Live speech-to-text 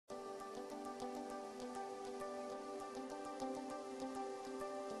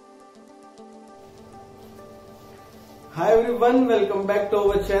Hi everyone, welcome back to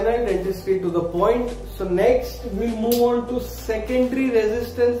our channel Dentistry to the Point. So next we'll move on to secondary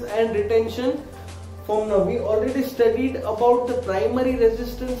resistance and retention form. Now we already studied about the primary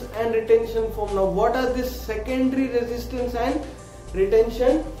resistance and retention form. Now what are these secondary resistance and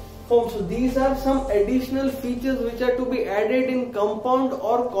retention forms? So these are some additional features which are to be added in compound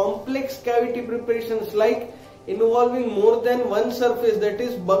or complex cavity preparations, like involving more than one surface, that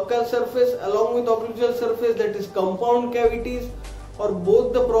is buccal surface, along with occlusal surface, that is compound cavities, or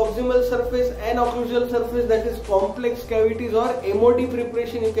both the proximal surface and occlusal surface, that is complex cavities, or MOD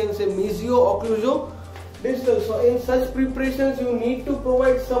preparation, you can say mesio-occluso-distal. So in such preparations you need to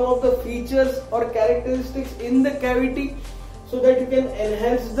provide some of the features or characteristics in the cavity so that you can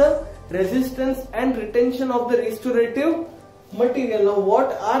enhance the resistance and retention of the restorative material. Now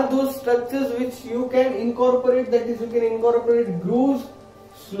what are those structures which you can incorporate? That is, you can incorporate grooves,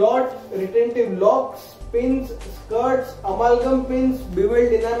 slot, retentive locks, pins, skirts, amalgam pins,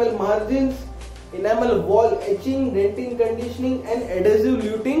 beveled enamel margins, enamel wall etching, denting conditioning, and adhesive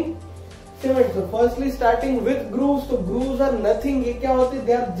luting cement. So firstly starting with grooves. So grooves are nothing, ये क्या होते हैं?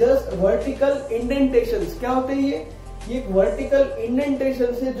 They are just vertical indentations. क्या होते हैं ये एक vertical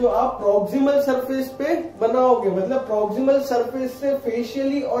indentation से जो आप प्रॉक्सिमल सरफेस पे बनाओगे, मतलब प्रॉक्सिमल सरफेस से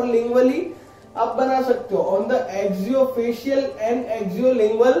फेशियली और लिंगुअली आप बना सकते हो on the एक्सियोफेशियल and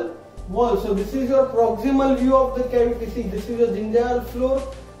एक्सियोलिंगुअल wall. So this is your proximal view of the cavity. C, this is your gingival floor,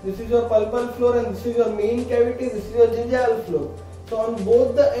 this is your पल्पल floor, and this is your main cavity, this is your gingival floor. So on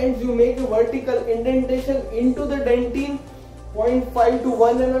both the ends you make a vertical indentation into the dentine, 0.5 to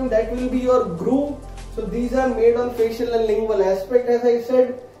 1 mm, that will be your groove. So these are made on facial and lingual aspect. As I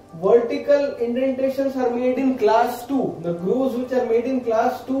said, vertical indentations are made in class 2. The grooves which are made in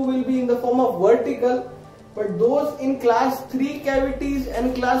class 2 will be in the form of vertical, but those in class 3 cavities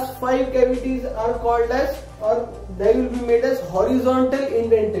and class 5 cavities are called as, or they will be made as horizontal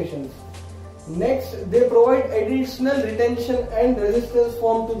indentations. Next, they provide additional retention and resistance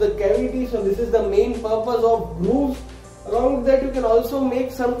form to the cavity. So this is the main purpose of grooves. Along with that, you can also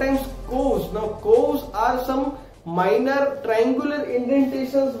make sometimes coves. Now coves are some minor triangular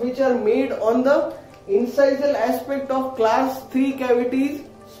indentations which are made on the incisal aspect of class 3 cavities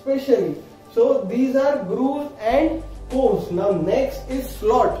specially. So these are grooves and coves. Now next is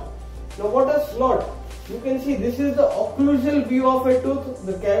slot. Now what is slot? You can see this is the occlusal view of a tooth.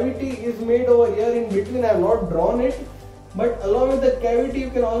 The cavity is made over here in between. I have not drawn it, but along with the cavity you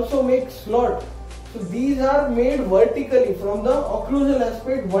can also make slot. So these are made vertically from the occlusal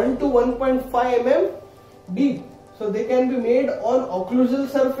aspect 1 to 1.5 mm deep. So they can be made on occlusal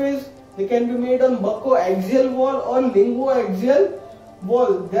surface, they can be made on buccoaxial wall or linguoaxial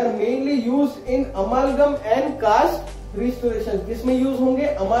wall. They are mainly used in amalgam and cast restorations. किसमें use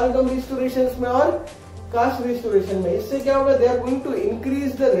होंगे? amalgam restorations में और cast restoration में. इससे क्या होगा? They are going to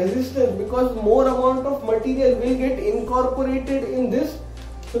increase the resistance because more amount of material will get incorporated in this.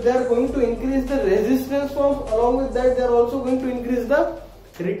 So they are going to increase the resistance form. Along with that, they are also going to increase the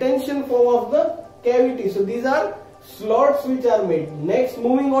retention form of the cavity. So these are slots which are made. Next,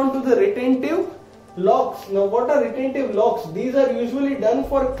 moving on to the retentive locks. Now what are retentive locks? These are usually done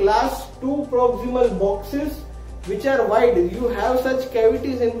for class 2 proximal boxes which are wide. You have such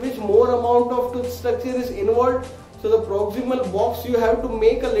cavities in which more amount of tooth structure is involved. So the proximal box you have to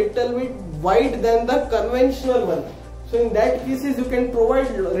make a little bit wide than the conventional one. So in that cases you can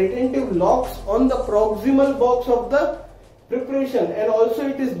provide retentive locks on the proximal box of the preparation, and also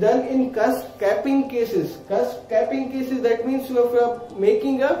it is done in cusp capping cases. Cusp capping cases, that means if you are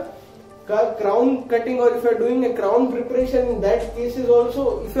making a crown cutting or if you are doing a crown preparation, in that cases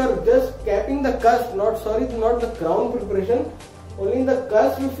also if you are just capping the cusp, not the crown preparation, only in the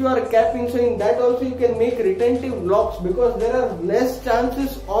cusp if you are capping, so in that also you can make retentive locks because there are less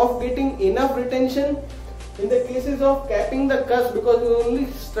chances of getting enough retention in the cases of capping the cusp because you are only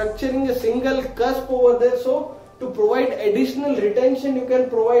structuring a single cusp over there. So to provide additional retention you can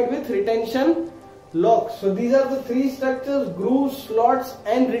provide with retention locks. So these are the three structures: grooves, slots,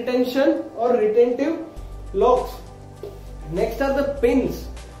 and retention or retentive locks. Next are the pins.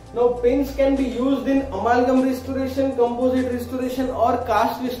 Now pins can be used in amalgam restoration, composite restoration, or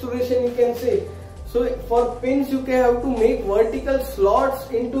cast restoration, you can say. So for pins you can have to make vertical slots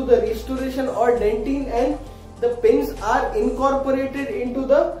into the restoration or dentine, and the pins are incorporated into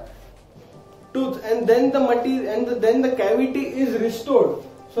the tooth, and then the material and then the cavity is restored.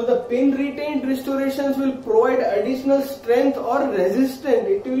 So the pin retained restorations will provide additional strength or resistance.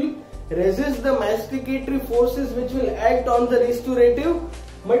 It will resist the masticatory forces which will act on the restorative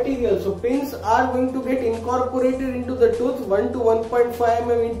material. So pins are going to get incorporated into the tooth 1 to 1.5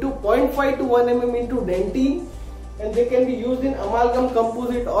 mm into 0.5 to 1 mm into dentine, and they can be used in amalgam,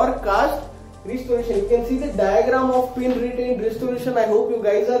 composite or cast restoration. You can see the diagram of pin retained restoration. I hope you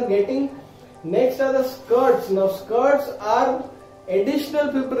guys are getting. Next are the skirts. Now skirts are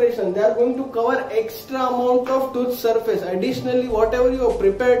additional preparation. They are going to cover extra amount of tooth surface. Additionally, whatever you have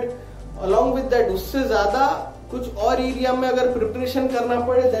prepared, along with that उससे ज़्यादा कुछ और area में अगर preparation करना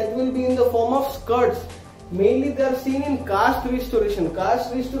पड़े, that will be in the form of skirts. Mainly they are seen in cast restoration.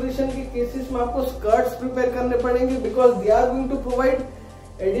 Cast restoration के cases में आपको skirts prepare करने पड़ेंगे because they are going to provide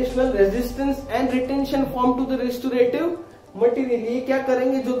additional resistance and retention form to the restorative material. ये क्या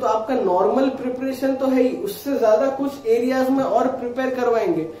करेंगे, जो तो आपका नॉर्मल प्रिपरेशन तो है ही, उससे ज्यादा कुछ एरियाज में और प्रिपेयर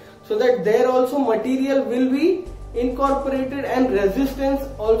करवाएंगे, so that there also material will be incorporated and resistance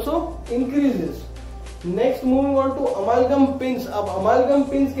also increases. Next moving on to amalgam pins. अब amalgam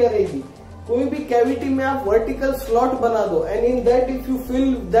pins क्या रहेगी, कोई भी कैविटी में आप वर्टिकल स्लॉट बना दो and in that if you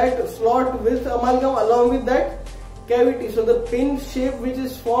fill that slot with amalgam along with that cavity, so the pin shape which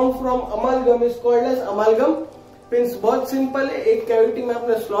is formed from amalgam is called as amalgam pins. बहुत simple है, एक cavity में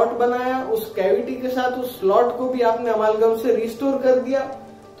आपने slot बनाया, उस cavity के साथ उस स्लॉट को भी आपने अमालगम से रिस्टोर कर दिया,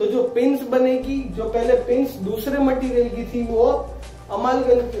 तो जो पिंस बनेगी, जो पहले पिंस दूसरे मटेरियल की थी वो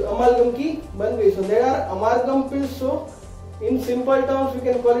अमालगम की बन गई. So there are अमालगम pins. So in simple terms we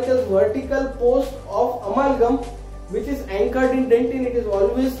can call it as vertical post of अमालगम which is anchored in dentin. It is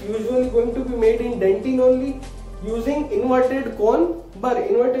always usually going to be made in dentin only using inverted cone bar.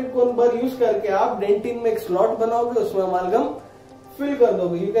 Inverted cone bar use करके आप dentin में एक slot बनाओगे, उसमें अमालगम fill कर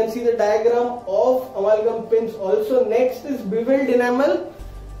दोगे. You can see the diagram of amalgam pins also. Next is beveled enamel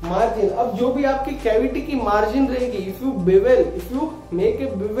margin. अब जो भी आपकी कैविटी की मार्जिन रहेगी, if you make a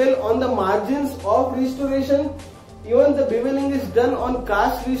bevel on the margins of restoration, even the beveling is done on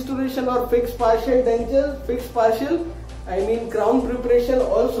cast restoration or fixed partial denture, fixed partial I mean crown preparation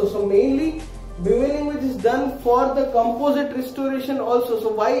also. So mainly beveling which is done for the composite restoration also. So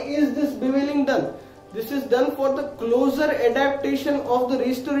why is this beveling done? This is done for the closer adaptation of the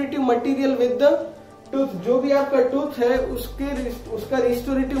restorative material with the tooth. जो भी आपका tooth है उसका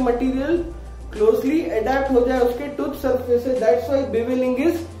restorative material closely adapt हो जाए उसके tooth surface से. That's why beveling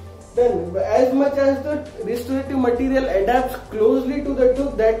is done. As much as the restorative material adapts closely to the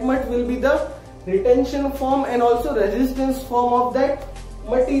tooth, that much will be the retention form and also resistance form of that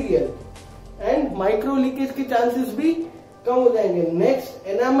material. And micro leakage के chances भी कम हो जाएंगे. Next,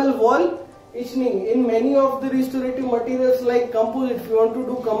 enamel wall etching. In many of the restorative materials like composite, if you want to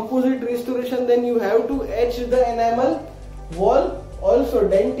do composite restoration, then you have to etch the enamel wall. Also,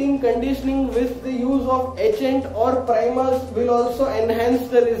 denting conditioning with the use of etchant or primers will also enhance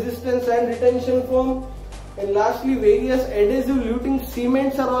the resistance and retention form. And lastly, various adhesive luting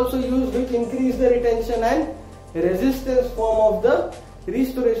cements are also used which increase the retention and resistance form of the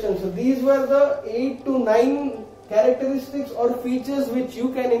restoration. So these were the 8 to 9 characteristics or features which you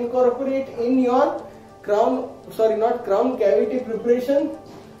can incorporate in your crown cavity preparation.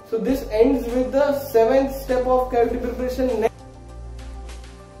 So this ends with the 7th step of cavity preparation. Next